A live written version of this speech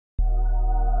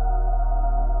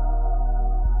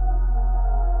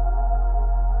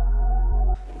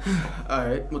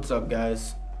Alright, what's up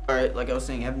guys? Alright, like I was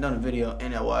saying, I haven't done a video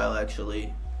in a while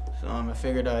actually. So I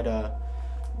figured I'd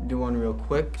do one real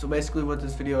quick. So basically what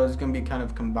this video is going to be kind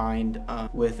of combined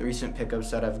with recent pickups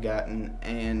that I've gotten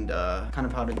and kind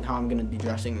of how I'm going to be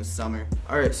dressing this summer.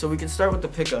 Alright, so we can start with the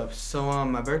pickups. So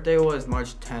my birthday was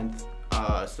March 10th.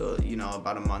 So you know,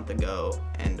 about a month ago,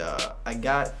 and I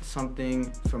got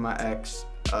something from my ex.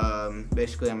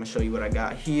 Basically I'm gonna show you what I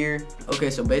got here. Okay,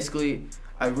 so basically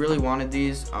I really wanted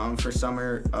these for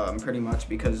summer, pretty much,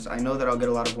 because I know that I'll get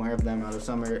a lot of wear of them out of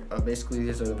summer. Basically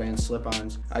these are the Vans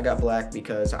slip-ons. I got black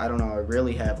because I don't know, I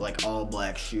really have like all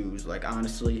black shoes, like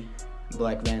honestly.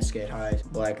 Black Vans skate highs,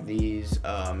 black these,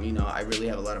 you know, I really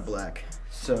have a lot of black.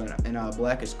 So, and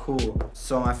black is cool.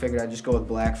 So I figured I'd just go with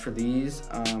black for these.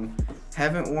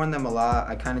 Haven't worn them a lot.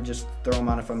 I kind of just throw them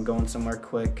on if I'm going somewhere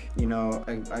quick. You know,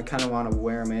 I kind of want to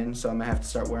wear them in, so I'm gonna have to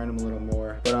start wearing them a little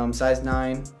more. But size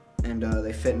 9, and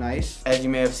they fit nice. As you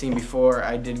may have seen before,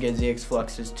 I did get ZX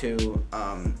Fluxes too.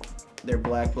 They're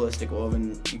black ballistic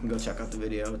woven. You can go check out the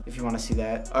video if you want to see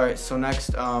that. All right, so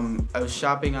next, I was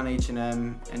shopping on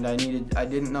H&M, and I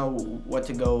didn't know what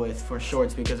to go with for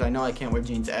shorts because I know I can't wear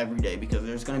jeans every day because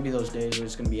there's gonna be those days where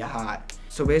it's gonna be hot.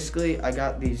 So basically, I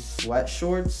got these sweat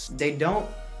shorts. They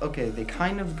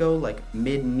kind of go like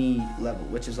mid-knee level,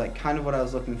 which is like kind of what I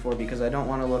was looking for because I don't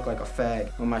want to look like a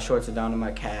fag when my shorts are down to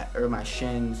my my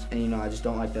shins, and you know, I just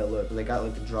don't like that look. They got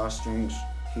like the drawstrings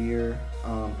here,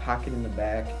 pocket in the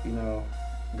back, you know,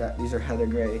 these are heather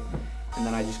gray, and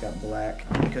then I just got black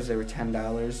because they were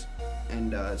 $10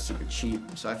 and it's super cheap,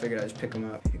 so I figured I'd just pick them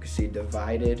up. You can see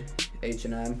divided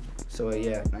H&M, so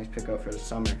yeah, nice pickup for the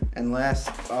summer. And last,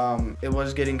 it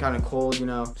was getting kind of cold, you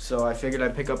know, so I figured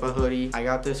I'd pick up a hoodie. I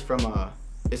got this from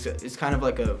it's kind of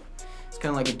like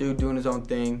a dude doing his own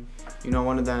thing, you know,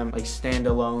 one of them like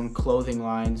standalone clothing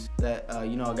lines that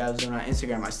you know, a guy was doing on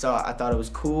Instagram. I thought it was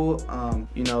cool,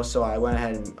 you know, so I went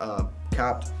ahead and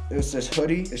copped. It was this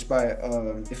hoodie. It's by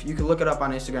if you can look it up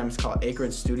on Instagram, it's called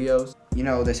Acrid Studios. You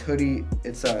know, this hoodie,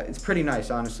 it's pretty nice,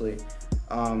 honestly.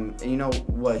 And you know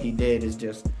what he did is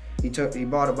just he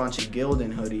bought a bunch of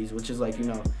Gildan hoodies, which is like, you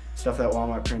know, stuff that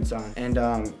Walmart prints on,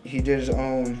 and he took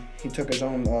his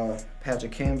own patch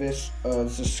of canvas.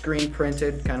 It's a screen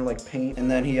printed, kind of like paint, and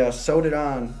then he sewed it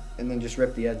on and then just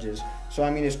ripped the edges. So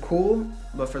I mean, it's cool,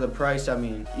 but for the price, I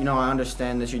mean, you know, I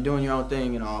understand that you're doing your own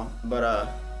thing and all, but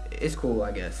it's cool,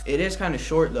 I guess. It is kind of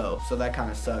short though, so that kind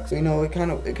of sucks. You know, it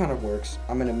kind of works.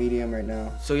 I'm in a medium right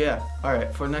now. So yeah, all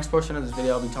right, for the next portion of this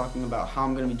video, I'll be talking about how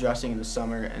I'm gonna be dressing in the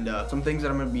summer and some things that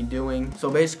I'm gonna be doing.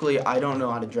 So basically, I don't know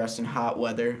how to dress in hot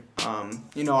weather.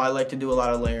 You know, I like to do a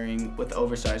lot of layering with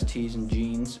oversized tees and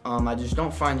jeans. I just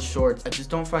don't find shorts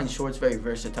very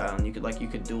versatile, and you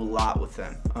could do a lot with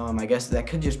them. I guess that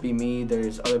could just be me.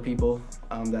 There's other people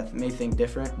that may think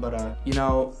different, but you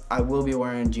know, I will be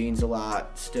wearing jeans a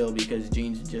lot still, because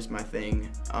jeans is just my thing.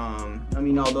 I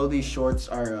mean, although these shorts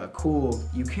are cool,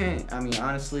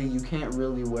 honestly, you can't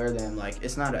really wear them, like,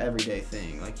 it's not an everyday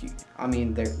thing. Like,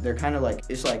 they're kind of like,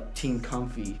 it's like team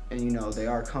comfy, and you know, they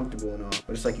are comfortable and all,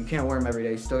 but it's like you can't wear them every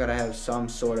day. You still gotta have some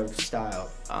sort of style.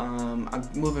 I'm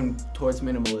moving towards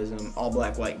minimalism, all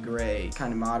black, white, gray,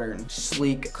 kind of modern,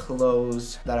 sleek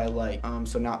clothes that I like,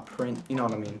 so not print, you know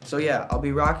what I mean. So yeah, I'll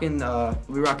be rocking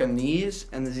these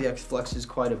and the ZX Fluxes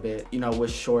quite a bit, you know,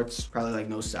 with shorts, probably like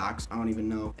no socks, I don't even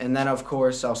know. And then of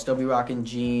course, I'll still be rocking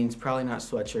jeans, probably not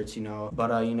sweatshirts, you know,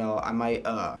 but you know, I might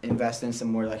invest in some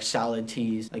more like solid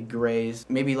tees, like grays,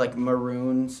 maybe like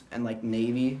maroons and like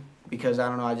navy, because I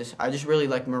don't know, I just really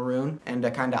like maroon and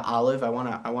kind of olive. I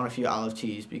want a few olive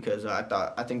tees because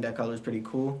I think that color is pretty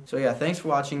cool. So yeah, thanks for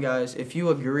watching, guys. If you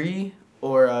agree,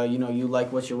 or you know, you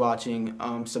like what you're watching,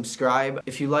 subscribe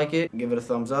if you like it, give it a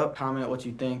thumbs up, comment what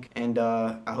you think, and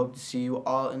I hope to see you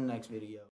all in the next video.